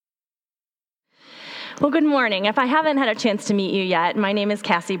Well, good morning. If I haven't had a chance to meet you yet, my name is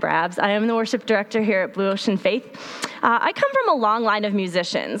Cassie Brabs. I am the worship director here at Blue Ocean Faith. I come from a long line of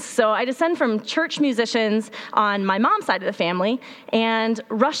musicians. So I descend from church musicians on my mom's side of the family and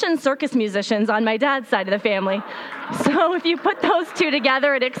Russian circus musicians on my dad's side of the family. So if you put those two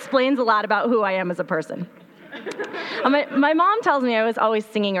together, it explains a lot about who I am as a person. My mom tells me I was always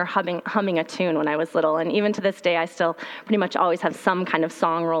singing or humming a tune when I was little, and even to this day, I still pretty much always have some kind of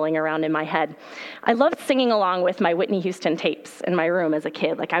song rolling around in my head. I loved singing along with my Whitney Houston tapes in my room as a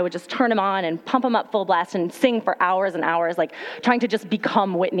kid. Like, I would just turn them on and pump them up full blast and sing for hours and hours, like trying to just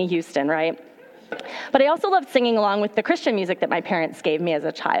become Whitney Houston, right? But I also loved singing along with the Christian music that my parents gave me as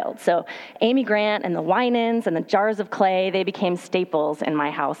a child. So Amy Grant and the Winans and the Jars of Clay, they became staples in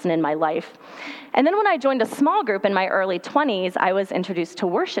my house and in my life. And then when I joined a small group in my early 20s, I was introduced to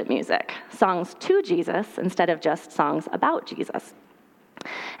worship music, songs to Jesus instead of just songs about Jesus.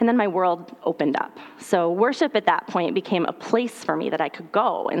 And then my world opened up. So worship at that point became a place for me that I could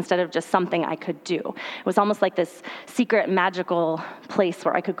go instead of just something I could do. It was almost like this secret, magical place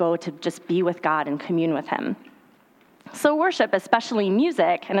where I could go to just be with God and commune with Him. So worship, especially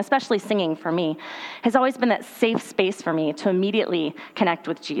music, and especially singing for me, has always been that safe space for me to immediately connect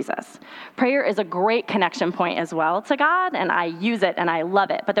with Jesus. Prayer is a great connection point as well to God, and I use it and I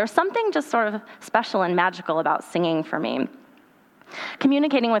love it. But there's something just sort of special and magical about singing for me.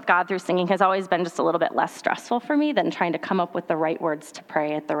 Communicating with God through singing has always been just a little bit less stressful for me than trying to come up with the right words to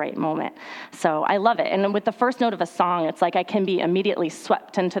pray at the right moment. So I love it. And with the first note of a song, it's like I can be immediately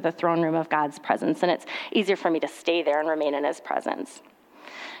swept into the throne room of God's presence, and it's easier for me to stay there and remain in His presence.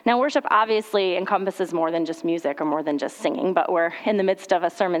 Now, worship obviously encompasses more than just music or more than just singing, but we're in the midst of a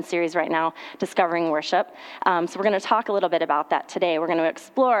sermon series right now, Discovering Worship. So we're going to talk a little bit about that today. We're going to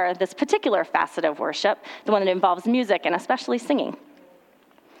explore this particular facet of worship, the one that involves music and especially singing.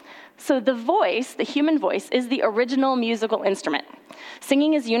 So the voice, the human voice, is the original musical instrument.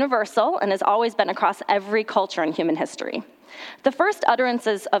 Singing is universal and has always been across every culture in human history. The first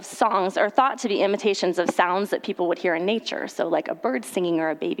utterances of songs are thought to be imitations of sounds that people would hear in nature, so like a bird singing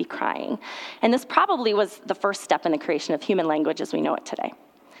or a baby crying. And this probably was the first step in the creation of human language as we know it today.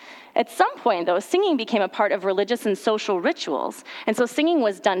 At some point, though, singing became a part of religious and social rituals, and so singing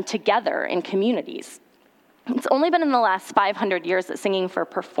was done together in communities. It's only been in the last 500 years that singing for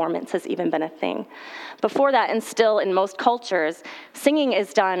performance has even been a thing. Before that, and still in most cultures, singing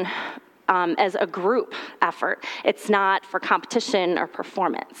is done as a group effort. It's not for competition or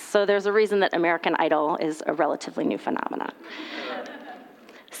performance. So there's a reason that American Idol is a relatively new phenomenon.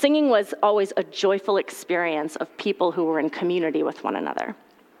 Singing was always a joyful experience of people who were in community with one another.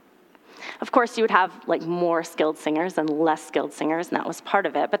 Of course, you would have like more skilled singers and less skilled singers, and that was part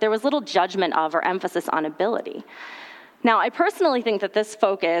of it, but there was little judgment of or emphasis on ability. Now, I personally think that this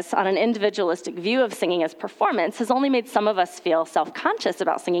focus on an individualistic view of singing as performance has only made some of us feel self-conscious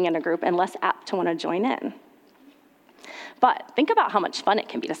about singing in a group and less apt to want to join in. But think about how much fun it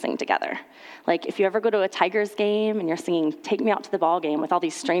can be to sing together. Like if you ever go to a Tigers game and you're singing Take Me Out to the Ball Game with all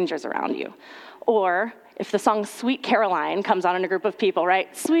these strangers around you. Or if the song Sweet Caroline comes on in a group of people,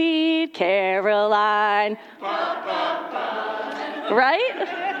 right? Sweet Caroline. Right?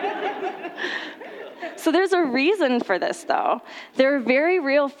 So there's a reason for this, though. There are very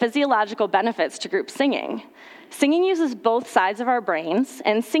real physiological benefits to group singing. Singing uses both sides of our brains,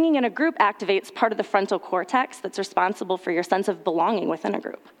 and singing in a group activates part of the frontal cortex that's responsible for your sense of belonging within a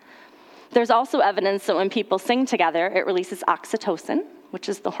group. There's also evidence that when people sing together, it releases oxytocin, which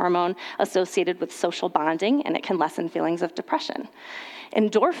is the hormone associated with social bonding, and it can lessen feelings of depression.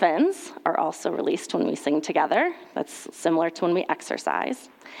 Endorphins are also released when we sing together. That's similar to when we exercise.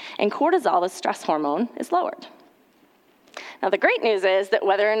 And cortisol, the stress hormone, is lowered. Now, the great news is that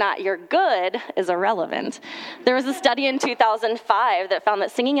whether or not you're good is irrelevant. There was a study in 2005 that found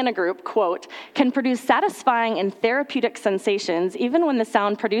that singing in a group, quote, can produce satisfying and therapeutic sensations even when the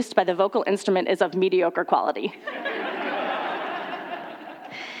sound produced by the vocal instrument is of mediocre quality.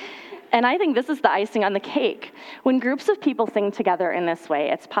 And I think this is the icing on the cake. When groups of people sing together in this way,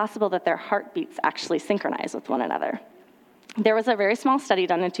 it's possible that their heartbeats actually synchronize with one another. There was a very small study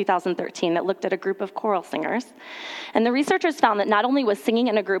done in 2013 that looked at a group of choral singers. And the researchers found that not only was singing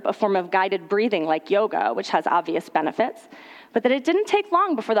in a group a form of guided breathing like yoga, which has obvious benefits, but that it didn't take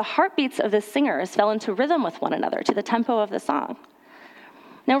long before the heartbeats of the singers fell into rhythm with one another to the tempo of the song.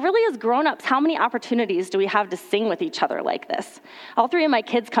 Now, really, as grown-ups, how many opportunities do we have to sing with each other like this? All three of my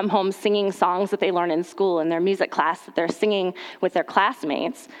kids come home singing songs that they learn in school in their music class that they're singing with their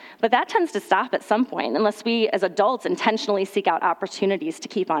classmates. But that tends to stop at some point unless we, as adults, intentionally seek out opportunities to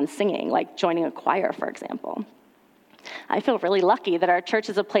keep on singing, like joining a choir, for example. I feel really lucky that our church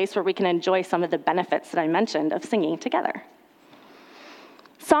is a place where we can enjoy some of the benefits that I mentioned of singing together.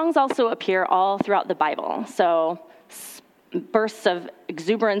 Songs also appear all throughout the Bible, so bursts of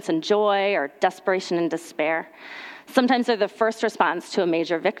exuberance and joy or desperation and despair. Sometimes they're the first response to a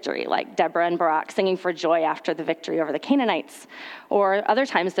major victory, like Deborah and Barak singing for joy after the victory over the Canaanites. Or other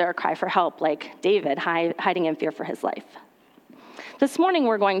times they're a cry for help, like David hiding in fear for his life. This morning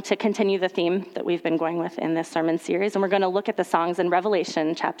we're going to continue the theme that we've been going with in this sermon series, and we're going to look at the songs in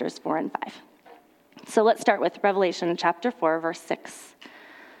Revelation chapters 4 and 5. So let's start with Revelation chapter 4, verse 6.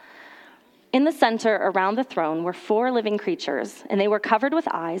 In the center around the throne were 4 living creatures, and they were covered with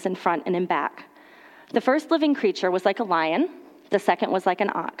eyes in front and in back. The first living creature was like a lion, the second was like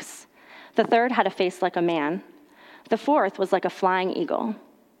an ox, the third had a face like a man, the fourth was like a flying eagle.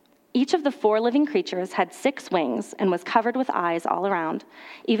 Each of the 4 living creatures had 6 wings and was covered with eyes all around,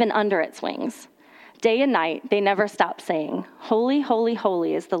 even under its wings. Day and night they never stopped saying, "Holy, holy,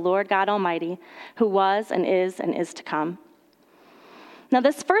 holy is the Lord God Almighty, who was and is to come." Now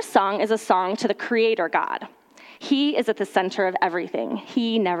this first song is a song to the Creator God. He is at the center of everything.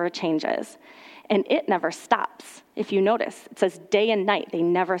 He never changes. And it never stops. If you notice, it says day and night, they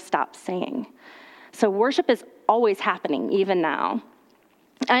never stop saying. So worship is always happening, even now.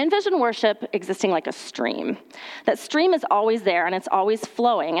 I envision worship existing like a stream. That stream is always there and it's always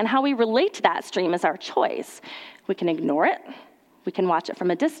flowing, and how we relate to that stream is our choice. We can ignore it. We can watch it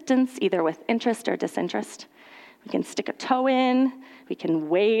from a distance, either with interest or disinterest. We can stick a toe in. We can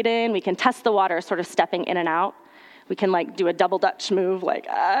wade in. We can test the water, sort of stepping in and out. We can do a double Dutch move,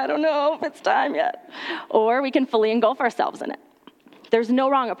 I don't know if it's time yet. Or we can fully engulf ourselves in it. There's no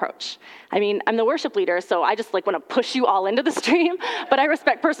wrong approach. I'm the worship leader, so I just want to push you all into the stream, but I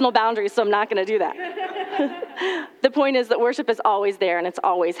respect personal boundaries, so I'm not going to do that. The point is that worship is always there and it's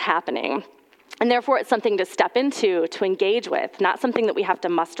always happening. And therefore, it's something to step into, to engage with, not something that we have to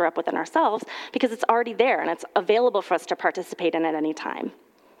muster up within ourselves, because it's already there and it's available for us to participate in at any time.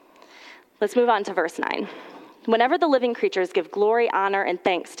 Let's move on to verse 9. Whenever the living creatures give glory, honor, and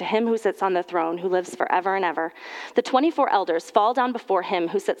thanks to him who sits on the throne, who lives forever and ever, the 24 elders fall down before him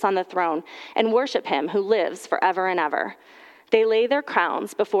who sits on the throne and worship him who lives forever and ever. They lay their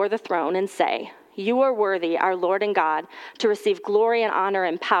crowns before the throne and say, "You are worthy, our Lord and God, to receive glory and honor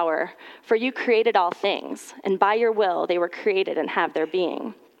and power, for you created all things, and by your will they were created and have their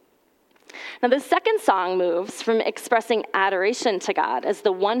being." Now, the second song moves from expressing adoration to God as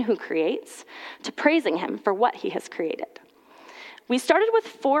the one who creates to praising him for what he has created. We started with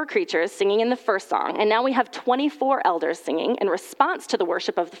 4 creatures singing in the first song, and now we have 24 elders singing in response to the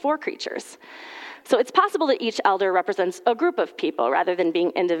worship of the 4 creatures. So it's possible that each elder represents a group of people rather than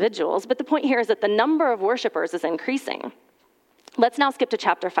being individuals, but the point here is that the number of worshipers is increasing. Let's now skip to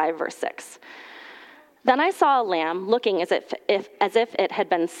chapter 5, verse 6. Then I saw a lamb looking as if it had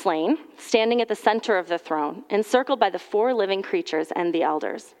been slain, standing at the center of the throne, encircled by the 4 living creatures and the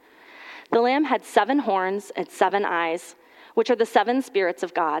elders. The lamb had 7 horns and 7 eyes, which are the 7 spirits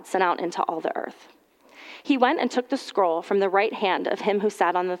of God sent out into all the earth. He went and took the scroll from the right hand of him who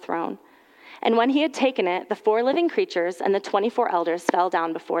sat on the throne. And when he had taken it, the 4 living creatures and the 24 elders fell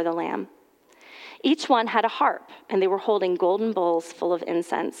down before the lamb. Each one had a harp, and they were holding golden bowls full of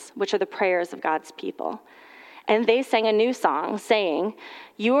incense, which are the prayers of God's people. And they sang a new song, saying,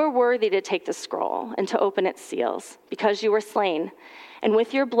 "You are worthy to take the scroll and to open its seals, because you were slain, and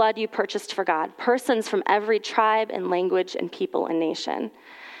with your blood you purchased for God persons from every tribe and language and people and nation.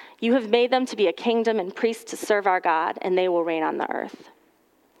 You have made them to be a kingdom and priests to serve our God, and they will reign on the earth."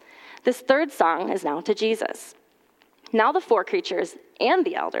 This third song is now to Jesus. Now the 4 creatures and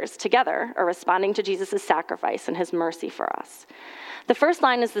the elders together are responding to Jesus' sacrifice and his mercy for us. The first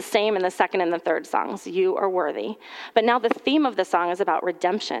line is the same in the second and the third songs, "You are worthy." But now the theme of the song is about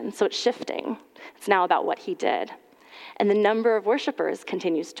redemption, so it's shifting. It's now about what he did. And the number of worshipers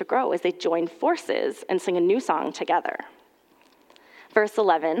continues to grow as they join forces and sing a new song together. Verse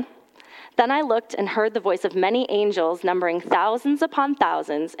 11. Then I looked and heard the voice of many angels numbering thousands upon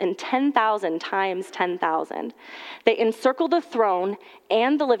thousands and 10,000 times 10,000. They encircled the throne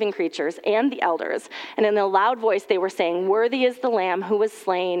and the living creatures and the elders, and in a loud voice they were saying, "Worthy is the Lamb who was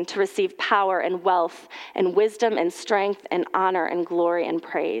slain to receive power and wealth and wisdom and strength and honor and glory and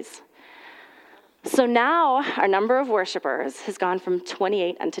praise." So now our number of worshipers has gone from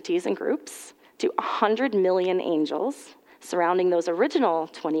 28 entities and groups to 100 million angels surrounding those original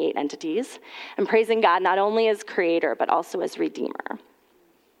 28 entities and praising God not only as creator, but also as redeemer.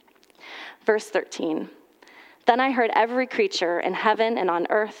 Verse 13, then I heard every creature in heaven and on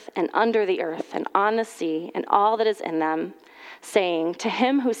earth and under the earth and on the sea and all that is in them, saying, to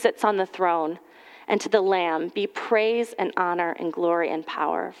him who sits on the throne and to the Lamb be praise and honor and glory and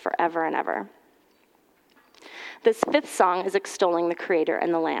power forever and ever. This fifth song is extolling the Creator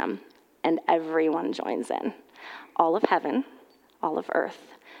and the Lamb, and everyone joins in. All of heaven, all of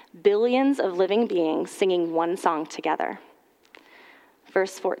earth, billions of living beings singing one song together.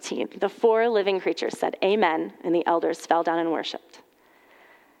 Verse 14, the four living creatures said, "Amen," and the elders fell down and worshiped.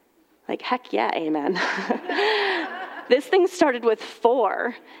 Like, heck yeah, amen. This thing started with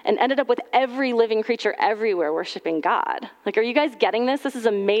 4 and ended up with every living creature everywhere worshiping God. Like, are you guys getting this? This is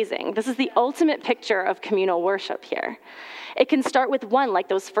amazing. This is the ultimate picture of communal worship here. It can start with 1, like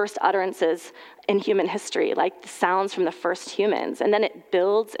those first utterances in human history, like the sounds from the first humans, and then it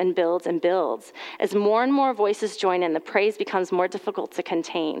builds and builds and builds. As more and more voices join in, the praise becomes more difficult to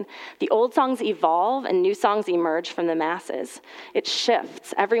contain. The old songs evolve and new songs emerge from the masses. It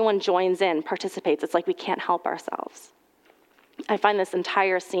shifts. Everyone joins in, participates. It's like we can't help ourselves. I find this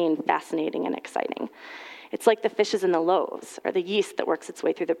entire scene fascinating and exciting. It's like the fishes and the loaves, or the yeast that works its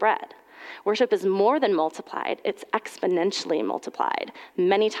way through the bread. Worship is more than multiplied, it's exponentially multiplied,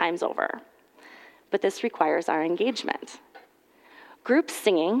 many times over. But this requires our engagement. Group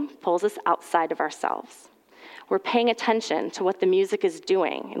singing pulls us outside of ourselves. We're paying attention to what the music is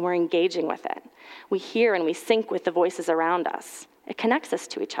doing, and we're engaging with it. We hear and we sync with the voices around us. It connects us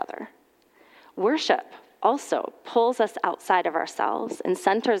to each other. Worship also pulls us outside of ourselves and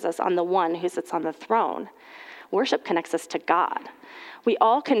centers us on the one who sits on the throne. Worship connects us to God. We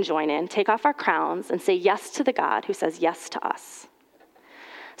all can join in, take off our crowns, and say yes to the God who says yes to us.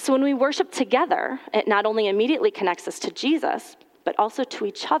 So when we worship together, it not only immediately connects us to Jesus, but also to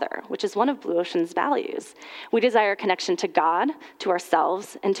each other, which is one of Blue Ocean's values. We desire connection to God, to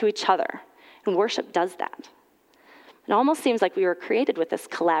ourselves, and to each other. And worship does that. It almost seems like we were created with this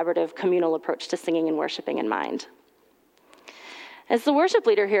collaborative, communal approach to singing and worshiping in mind. As the worship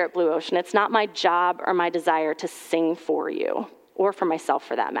leader here at Blue Ocean, it's not my job or my desire to sing for you, or for myself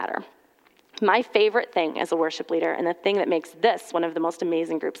for that matter. My favorite thing as a worship leader, and the thing that makes this one of the most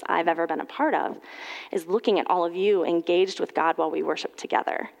amazing groups I've ever been a part of, is looking at all of you engaged with God while we worship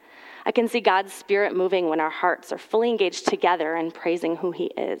together. I can see God's Spirit moving when our hearts are fully engaged together in praising who He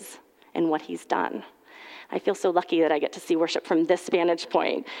is and what He's done. I feel so lucky that I get to see worship from this vantage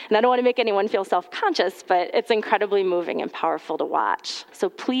point. And I don't want to make anyone feel self-conscious, but it's incredibly moving and powerful to watch. So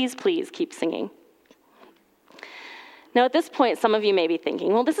please, please keep singing. Now, at this point, some of you may be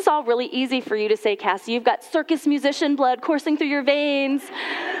thinking, well, this is all really easy for you to say, Cassie. You've got circus musician blood coursing through your veins.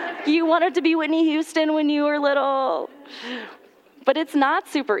 You wanted to be Whitney Houston when you were little. But it's not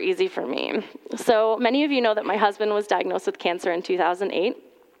super easy for me. So many of you know that my husband was diagnosed with cancer in 2008.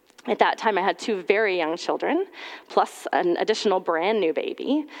 At that time, I had 2 very young children, plus an additional brand new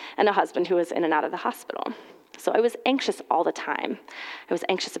baby, and a husband who was in and out of the hospital. So I was anxious all the time. I was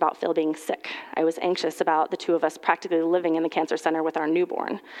anxious about Phil being sick. I was anxious about the 2 of us practically living in the cancer center with our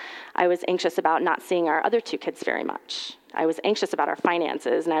newborn. I was anxious about not seeing our other 2 kids very much. I was anxious about our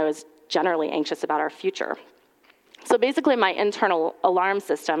finances, and I was generally anxious about our future. So basically, my internal alarm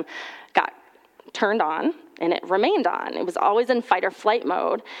system got turned on, and it remained on. It was always in fight or flight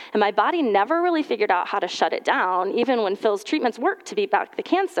mode, and my body never really figured out how to shut it down, even when Phil's treatments worked to beat back the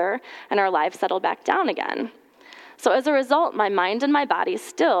cancer, and our lives settled back down again. So as a result, my mind and my body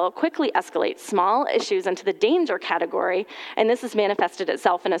still quickly escalate small issues into the danger category, and this has manifested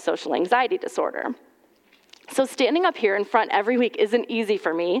itself in a social anxiety disorder. So standing up here in front every week isn't easy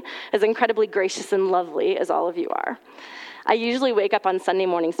for me, as incredibly gracious and lovely as all of you are. I usually wake up on Sunday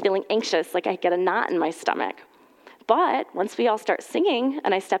mornings feeling anxious, like I get a knot in my stomach. But once we all start singing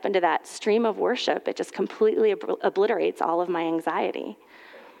and I step into that stream of worship, it just completely obliterates all of my anxiety.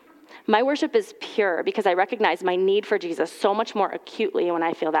 My worship is pure because I recognize my need for Jesus so much more acutely when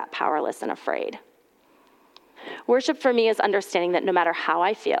I feel that powerless and afraid. Worship for me is understanding that no matter how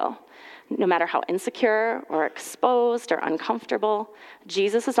I feel, no matter how insecure or exposed or uncomfortable,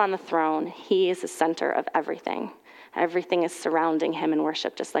 Jesus is on the throne. He is the center of everything. Everything is surrounding him in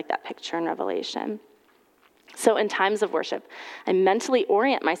worship, just like that picture in Revelation. So in times of worship, I mentally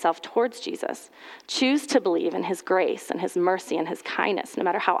orient myself towards Jesus, choose to believe in his grace and his mercy and his kindness, no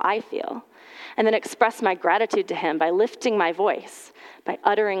matter how I feel, and then express my gratitude to him by lifting my voice, by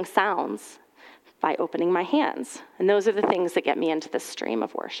uttering sounds, by opening my hands. And those are the things that get me into this stream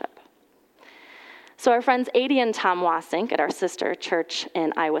of worship. So our friends Adi and Tom Wasink at our sister church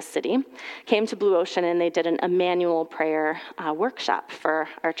in Iowa City came to Blue Ocean, and they did an Emmanuel prayer workshop for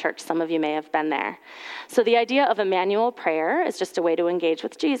our church. Some of you may have been there. So the idea of Emmanuel prayer is just a way to engage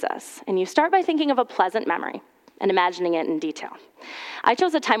with Jesus. And you start by thinking of a pleasant memory. and imagining it in detail. I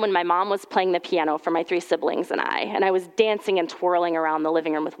chose a time when my mom was playing the piano for my 3 siblings and I was dancing and twirling around the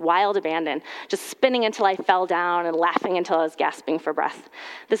living room with wild abandon, just spinning until I fell down and laughing until I was gasping for breath.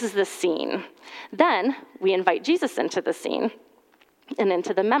 This is the scene. Then we invite Jesus into the scene and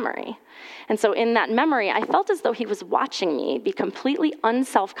into the memory. And so in that memory, I felt as though he was watching me be completely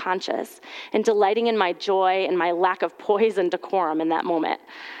unself-conscious and delighting in my joy and my lack of poise and decorum in that moment.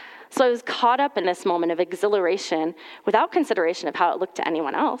 So I was caught up in this moment of exhilaration without consideration of how it looked to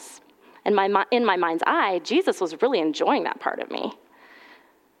anyone else. And in my mind's eye, Jesus was really enjoying that part of me.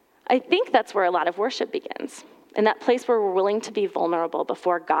 I think that's where a lot of worship begins, in that place where we're willing to be vulnerable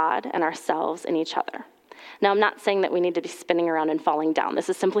before God and ourselves and each other. Now, I'm not saying that we need to be spinning around and falling down. This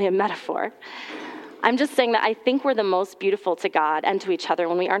is simply a metaphor. I'm just saying that I think we're the most beautiful to God and to each other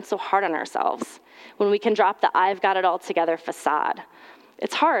when we aren't so hard on ourselves, when we can drop the I've got it all together facade.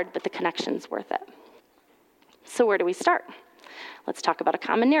 It's hard, but the connection's worth it. So where do we start? Let's talk about a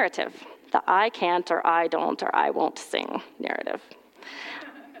common narrative, the I can't or I don't or I won't sing narrative.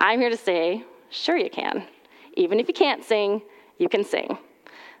 I'm here to say, sure you can. Even if you can't sing, you can sing.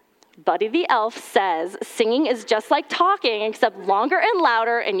 Buddy the Elf says singing is just like talking, except longer and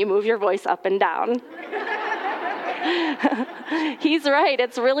louder, and you move your voice up and down. He's right.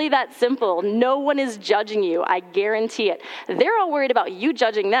 It's really that simple. No one is judging you. I guarantee it. They're all worried about you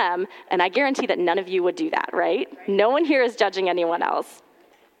judging them, and I guarantee that none of you would do that, right? No one here is judging anyone else.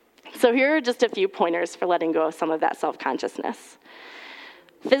 So here are just a few pointers for letting go of some of that self-consciousness.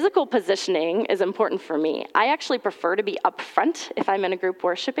 Physical positioning is important for me. I actually prefer to be up front if I'm in a group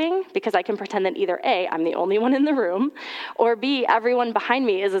worshiping because I can pretend that either A, I'm the only one in the room, or B, everyone behind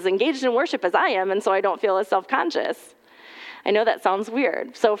me is as engaged in worship as I am, and so I don't feel as self-conscious. I know that sounds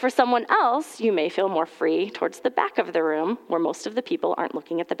weird. So for someone else, you may feel more free towards the back of the room where most of the people aren't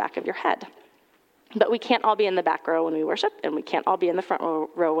looking at the back of your head. But we can't all be in the back row when we worship, and we can't all be in the front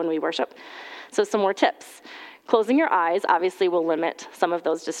row when we worship. So some more tips. Closing your eyes obviously will limit some of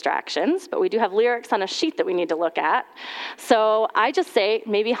those distractions, but we do have lyrics on a sheet that we need to look at. So I just say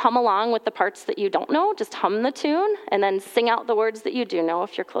maybe hum along with the parts that you don't know, just hum the tune, and then sing out the words that you do know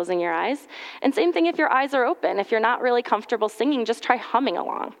if you're closing your eyes. And same thing if your eyes are open. If you're not really comfortable singing, just try humming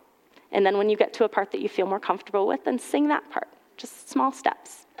along. And then when you get to a part that you feel more comfortable with, then sing that part, just small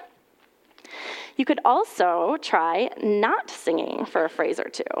steps. You could also try not singing for a phrase or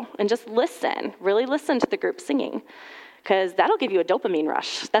two and just listen, really listen to the group singing, because that'll give you a dopamine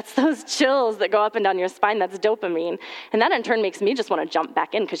rush. That's those chills that go up and down your spine, that's dopamine. And that in turn makes me just want to jump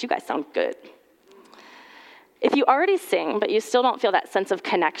back in because you guys sound good. If you already sing, but you still don't feel that sense of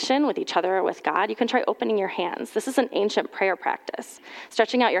connection with each other or with God, you can try opening your hands. This is an ancient prayer practice.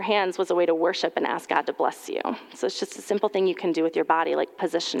 Stretching out your hands was a way to worship and ask God to bless you. So it's just a simple thing you can do with your body, like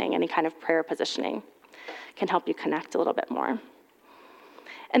positioning, any kind of prayer positioning can help you connect a little bit more.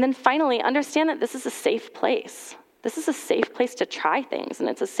 And then finally, understand that this is a safe place. This is a safe place to try things, and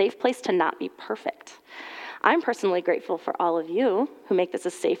it's a safe place to not be perfect. I'm personally grateful for all of you who make this a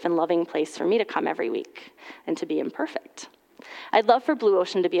safe and loving place for me to come every week and to be imperfect. I'd love for Blue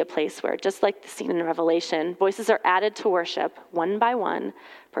Ocean to be a place where, just like the scene in Revelation, voices are added to worship one by one,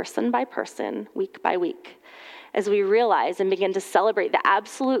 person by person, week by week, as we realize and begin to celebrate the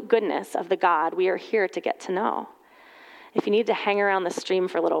absolute goodness of the God we are here to get to know. If you need to hang around the stream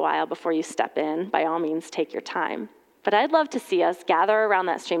for a little while before you step in, by all means, take your time. But I'd love to see us gather around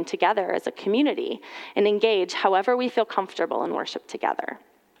that stream together as a community and engage however we feel comfortable in worship together.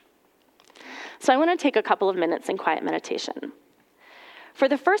 So I want to take a couple of minutes in quiet meditation. For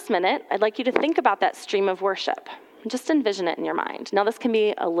the first minute, I'd like you to think about that stream of worship. Just envision it in your mind. Now, this can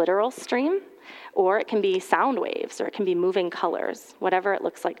be a literal stream, or it can be sound waves, or it can be moving colors, whatever it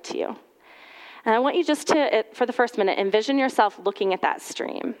looks like to you. And I want you just to, for the first minute, envision yourself looking at that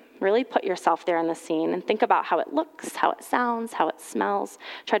stream. Really put yourself there in the scene and think about how it looks, how it sounds, how it smells.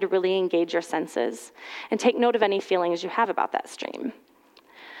 Try to really engage your senses and take note of any feelings you have about that stream.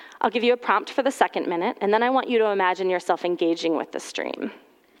 I'll give you a prompt for the second minute, and then I want you to imagine yourself engaging with the stream.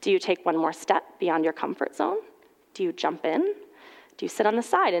 Do you take one more step beyond your comfort zone? Do you jump in? Do you sit on the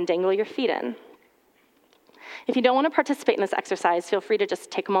side and dangle your feet in? If you don't want to participate in this exercise, feel free to just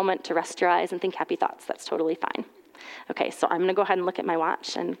take a moment to rest your eyes and think happy thoughts. That's totally fine. Okay, so I'm going to go ahead and look at my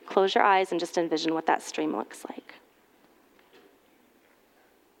watch and close your eyes and just envision what that stream looks like.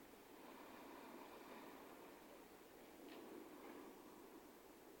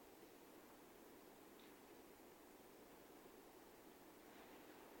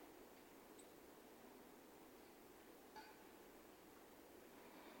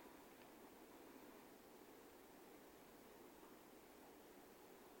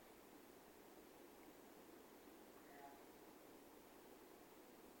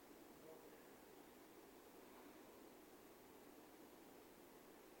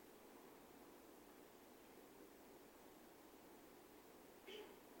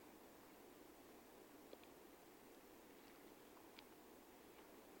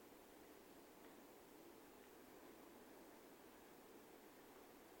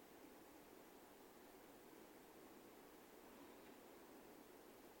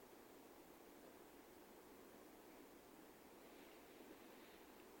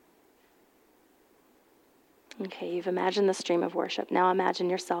 Okay, you've imagined the stream of worship. Now imagine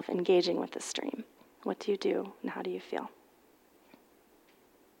yourself engaging with the stream. What do you do and how do you feel?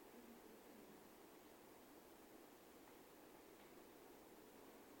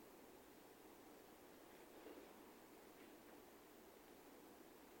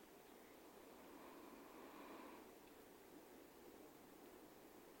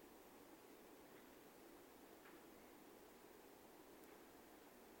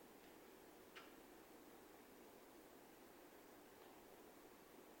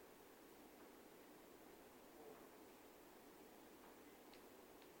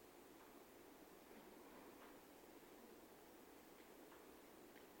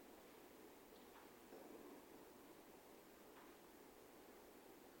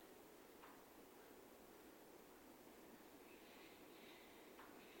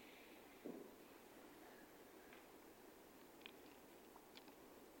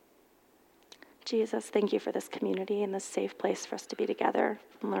 Jesus, thank you for this community and this safe place for us to be together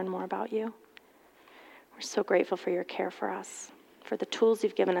and learn more about you. We're so grateful for your care for us, for the tools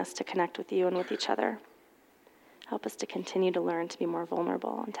you've given us to connect with you and with each other. Help us to continue to learn to be more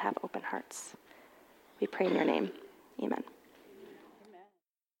vulnerable and to have open hearts. We pray in your name. Amen.